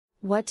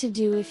What to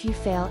do if you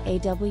fail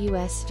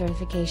AWS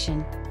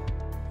certification.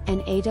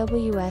 An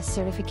AWS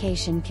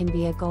certification can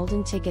be a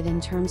golden ticket in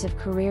terms of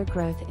career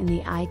growth in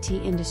the IT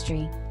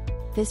industry.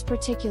 This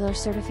particular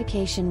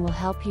certification will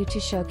help you to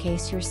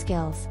showcase your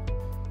skills.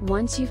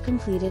 Once you've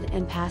completed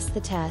and passed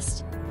the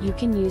test, you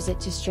can use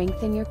it to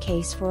strengthen your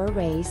case for a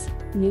raise,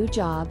 new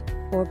job,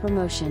 or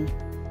promotion.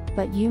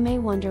 But you may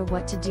wonder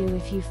what to do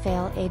if you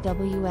fail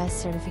AWS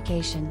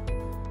certification.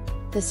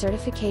 The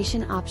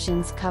certification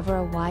options cover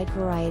a wide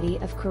variety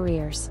of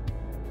careers.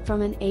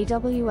 From an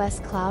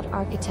AWS Cloud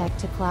Architect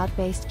to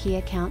cloud-based key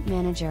account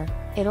manager,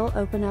 it'll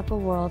open up a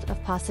world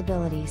of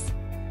possibilities.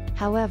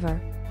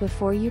 However,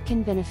 before you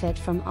can benefit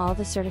from all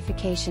the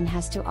certification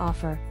has to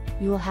offer,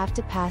 you will have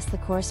to pass the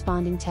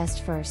corresponding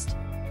test first.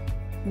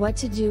 What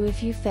to do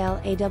if you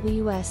fail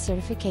AWS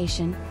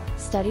certification?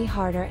 Study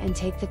harder and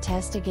take the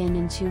test again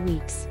in 2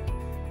 weeks.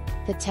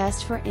 The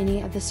test for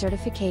any of the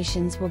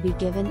certifications will be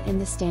given in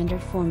the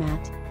standard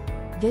format.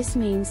 This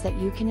means that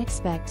you can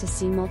expect to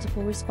see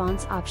multiple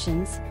response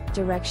options,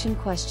 direction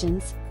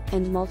questions,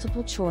 and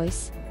multiple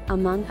choice,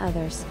 among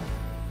others.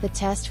 The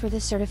test for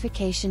the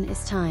certification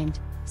is timed,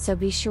 so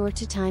be sure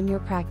to time your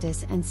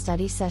practice and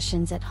study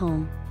sessions at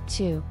home,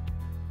 too.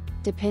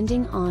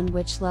 Depending on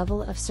which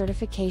level of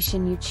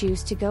certification you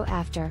choose to go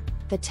after,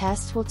 the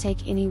test will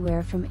take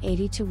anywhere from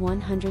 80 to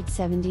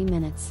 170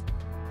 minutes.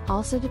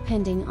 Also,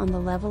 depending on the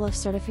level of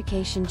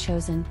certification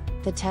chosen,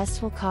 the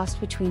test will cost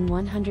between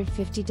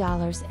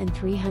 $150 and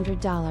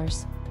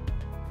 $300.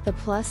 The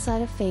plus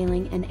side of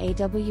failing an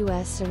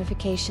AWS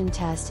certification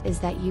test is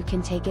that you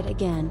can take it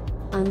again,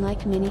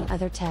 unlike many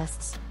other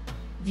tests.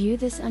 View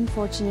this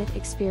unfortunate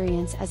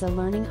experience as a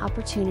learning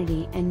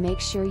opportunity and make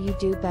sure you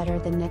do better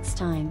the next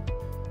time.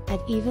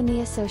 At even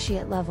the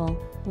associate level,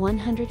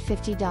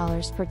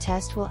 $150 per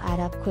test will add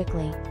up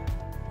quickly.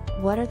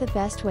 What are the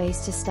best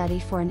ways to study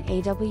for an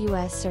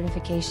AWS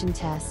certification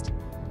test?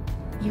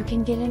 You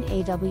can get an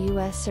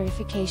AWS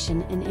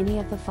certification in any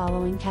of the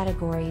following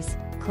categories: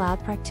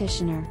 Cloud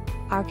Practitioner,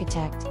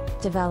 Architect,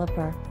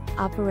 Developer,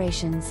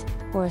 Operations,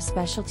 or a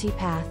specialty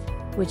path,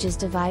 which is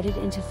divided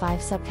into 5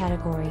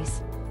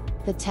 subcategories.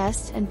 The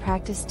tests and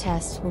practice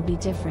tests will be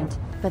different,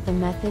 but the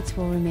methods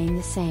will remain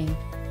the same.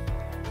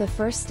 The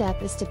first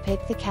step is to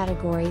pick the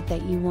category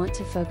that you want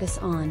to focus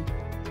on.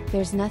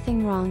 There's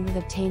nothing wrong with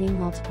obtaining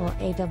multiple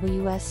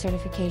AWS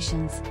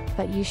certifications,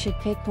 but you should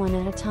pick one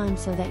at a time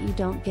so that you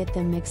don't get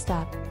them mixed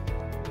up.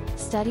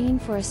 Studying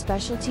for a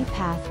specialty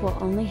path will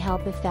only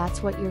help if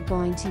that's what you're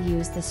going to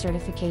use the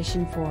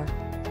certification for.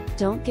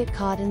 Don't get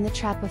caught in the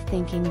trap of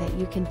thinking that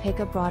you can pick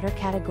a broader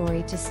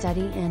category to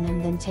study in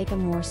and then take a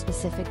more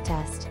specific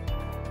test.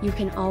 You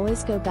can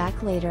always go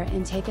back later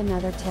and take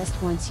another test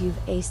once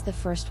you've aced the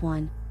first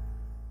one.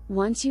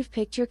 Once you've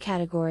picked your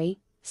category,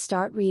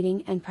 start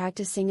reading and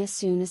practicing as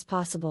soon as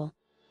possible.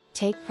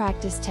 Take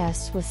practice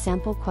tests with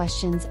sample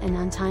questions and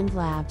untimed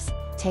labs,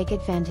 take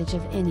advantage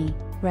of any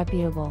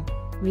reputable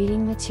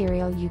reading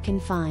material you can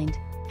find,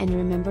 and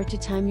remember to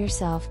time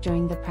yourself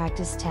during the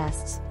practice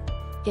tests.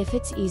 If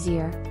it's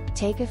easier,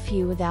 take a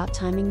few without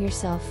timing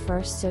yourself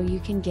first so you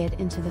can get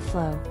into the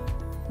flow.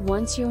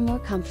 Once you're more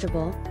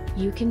comfortable,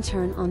 you can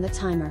turn on the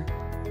timer.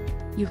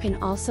 You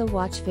can also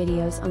watch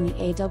videos on the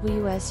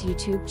AWS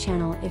YouTube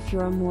channel if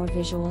you're a more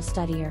visual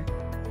studier.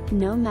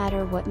 No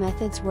matter what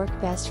methods work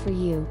best for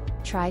you,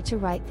 try to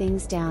write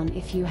things down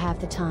if you have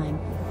the time.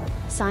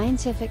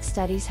 Scientific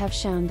studies have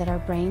shown that our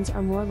brains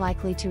are more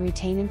likely to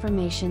retain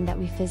information that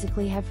we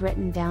physically have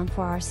written down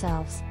for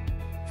ourselves.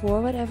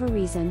 For whatever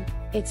reason,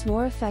 it's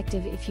more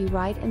effective if you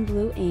write in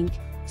blue ink,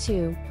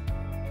 too.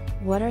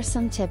 What are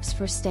some tips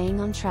for staying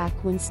on track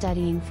when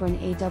studying for an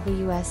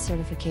AWS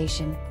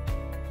certification?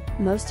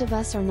 Most of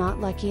us are not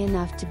lucky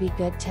enough to be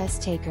good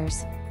test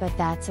takers, but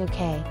that's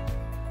okay.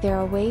 There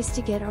are ways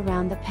to get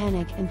around the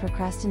panic and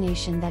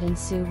procrastination that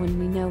ensue when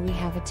we know we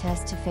have a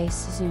test to face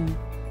soon.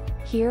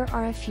 Here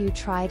are a few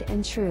tried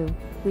and true,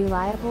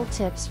 reliable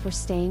tips for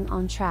staying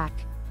on track.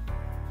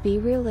 Be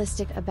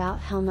realistic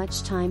about how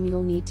much time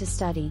you'll need to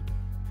study.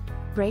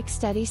 Break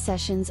study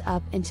sessions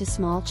up into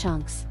small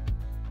chunks.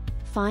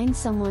 Find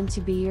someone to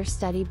be your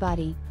study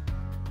buddy.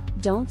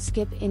 Don't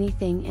skip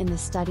anything in the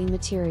study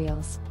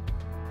materials.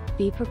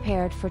 Be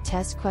prepared for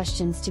test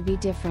questions to be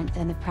different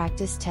than the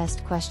practice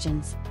test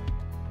questions.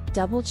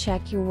 Double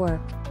check your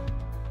work.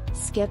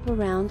 Skip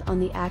around on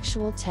the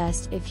actual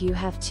test if you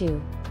have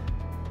to.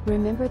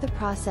 Remember the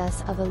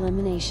process of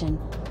elimination.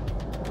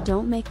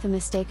 Don't make the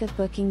mistake of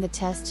booking the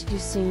test too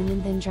soon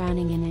and then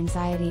drowning in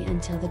anxiety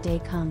until the day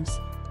comes.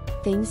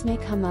 Things may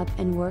come up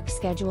and work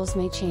schedules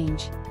may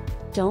change.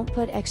 Don't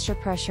put extra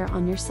pressure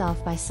on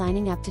yourself by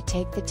signing up to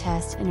take the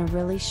test in a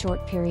really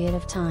short period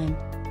of time.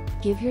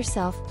 Give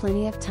yourself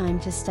plenty of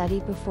time to study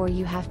before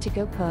you have to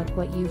go put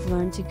what you've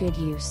learned to good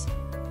use.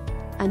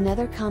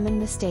 Another common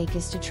mistake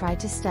is to try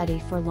to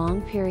study for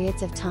long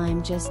periods of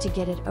time just to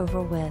get it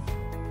over with.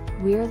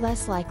 We're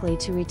less likely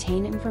to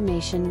retain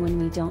information when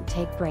we don't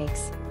take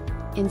breaks.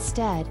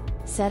 Instead,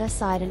 set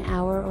aside an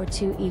hour or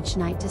 2 each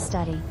night to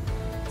study.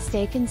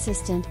 Stay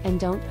consistent and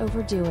don't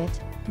overdo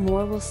it,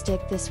 more will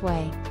stick this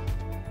way.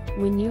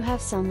 When you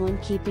have someone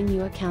keeping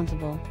you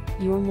accountable,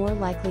 you are more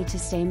likely to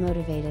stay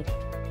motivated.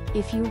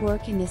 If you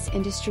work in this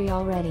industry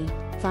already,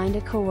 find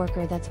a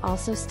coworker that's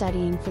also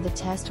studying for the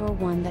test or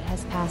one that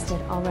has passed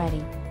it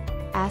already.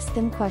 Ask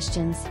them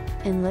questions,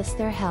 enlist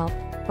their help,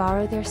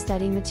 borrow their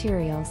study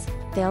materials,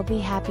 they'll be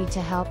happy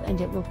to help and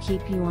it will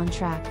keep you on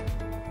track.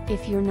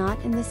 If you're not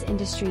in this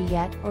industry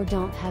yet or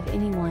don't have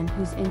anyone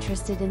who's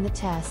interested in the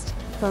test,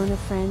 phone a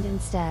friend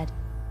instead.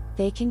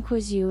 They can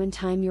quiz you and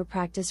time your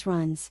practice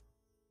runs.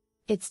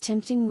 It's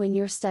tempting when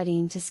you're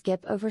studying to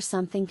skip over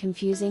something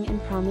confusing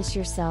and promise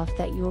yourself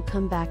that you will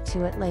come back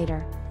to it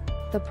later.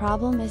 The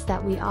problem is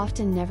that we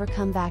often never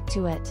come back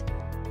to it.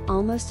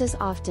 Almost as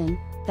often,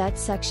 that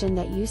section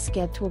that you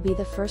skipped will be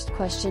the first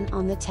question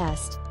on the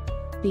test.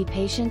 Be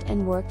patient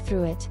and work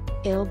through it,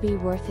 it'll be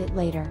worth it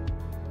later.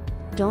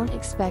 Don't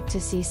expect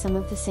to see some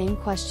of the same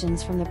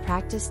questions from the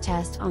practice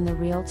test on the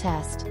real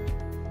test.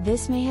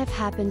 This may have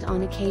happened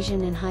on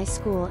occasion in high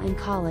school and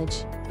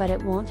college, but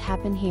it won't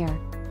happen here.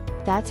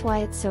 That's why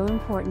it's so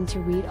important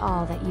to read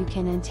all that you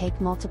can and take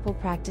multiple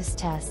practice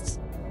tests.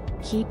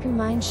 Keep your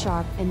mind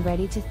sharp and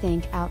ready to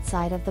think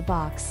outside of the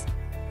box.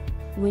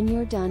 When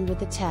you're done with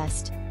the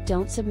test,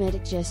 don't submit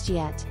it just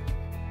yet.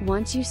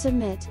 Once you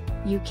submit,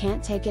 you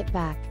can't take it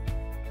back.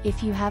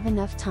 If you have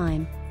enough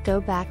time,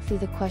 go back through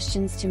the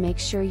questions to make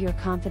sure you're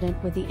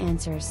confident with the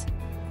answers.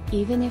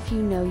 Even if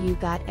you know you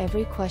got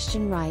every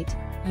question right,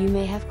 you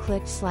may have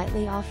clicked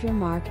slightly off your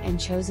mark and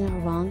chosen a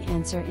wrong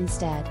answer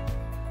instead.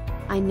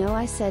 I know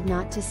I said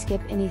not to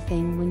skip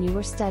anything when you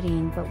were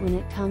studying, but when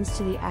it comes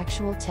to the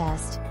actual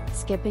test,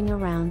 skipping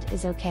around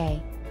is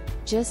okay.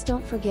 Just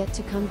don't forget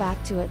to come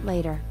back to it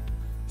later.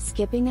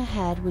 Skipping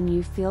ahead when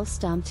you feel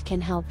stumped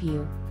can help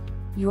you.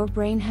 Your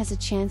brain has a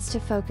chance to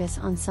focus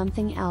on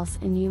something else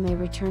and you may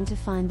return to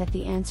find that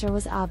the answer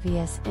was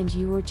obvious and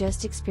you were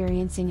just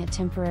experiencing a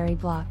temporary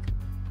block.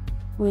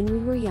 When we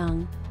were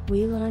young,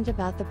 we learned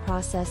about the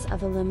process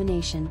of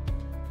elimination.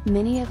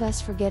 Many of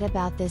us forget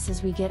about this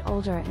as we get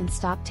older and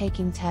stop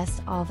taking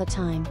tests all the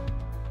time.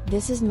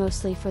 This is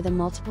mostly for the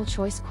multiple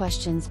choice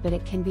questions, but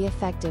it can be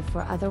effective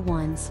for other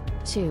ones,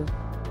 too.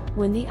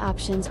 When the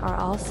options are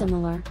all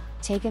similar,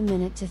 take a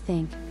minute to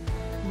think.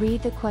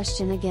 Read the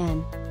question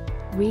again.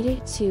 Read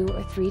it 2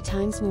 or 3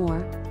 times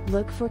more,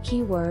 look for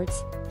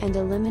keywords, and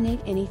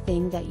eliminate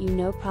anything that you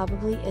know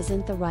probably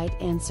isn't the right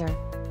answer.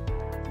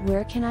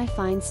 Where can I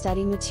find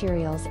study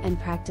materials and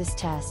practice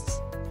tests?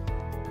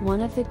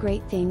 One of the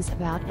great things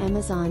about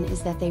Amazon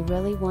is that they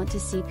really want to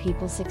see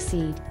people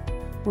succeed.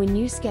 When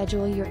you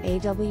schedule your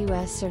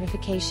AWS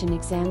certification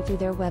exam through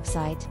their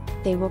website,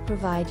 they will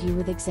provide you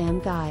with exam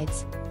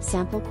guides,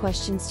 sample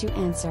questions to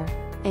answer,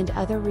 and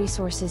other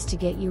resources to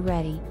get you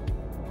ready.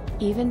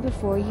 Even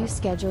before you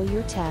schedule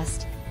your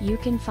test, you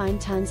can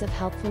find tons of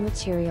helpful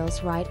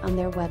materials right on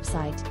their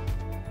website.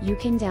 You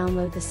can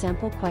download the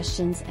sample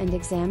questions and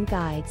exam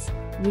guides,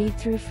 read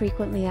through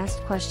frequently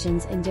asked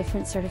questions in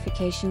different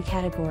certification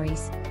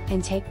categories,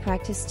 and take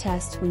practice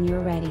tests when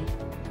you're ready.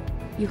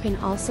 You can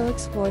also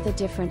explore the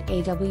different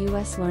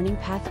AWS learning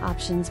path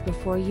options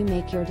before you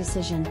make your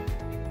decision.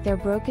 They're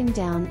broken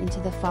down into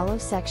the follow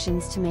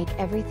sections to make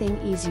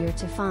everything easier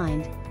to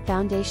find: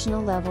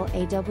 Foundational Level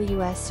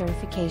AWS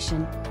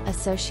Certification,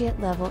 Associate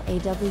Level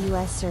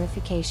AWS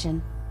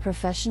Certification,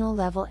 Professional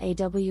Level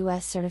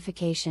AWS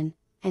Certification,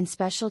 and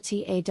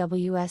Specialty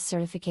AWS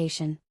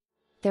Certification.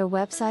 Their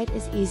website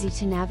is easy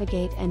to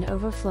navigate and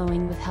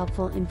overflowing with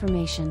helpful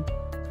information.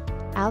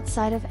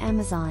 Outside of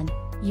Amazon,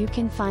 you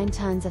can find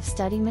tons of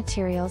study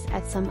materials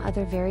at some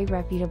other very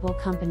reputable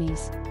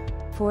companies.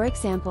 For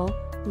example,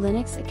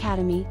 Linux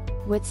Academy,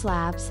 WITS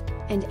Labs,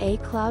 and A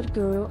Cloud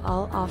Guru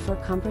all offer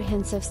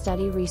comprehensive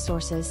study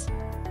resources.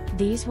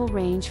 These will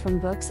range from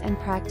books and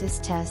practice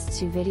tests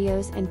to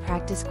videos and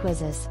practice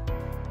quizzes.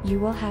 You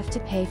will have to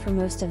pay for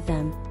most of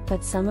them,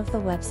 but some of the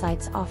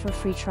websites offer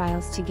free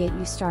trials to get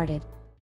you started.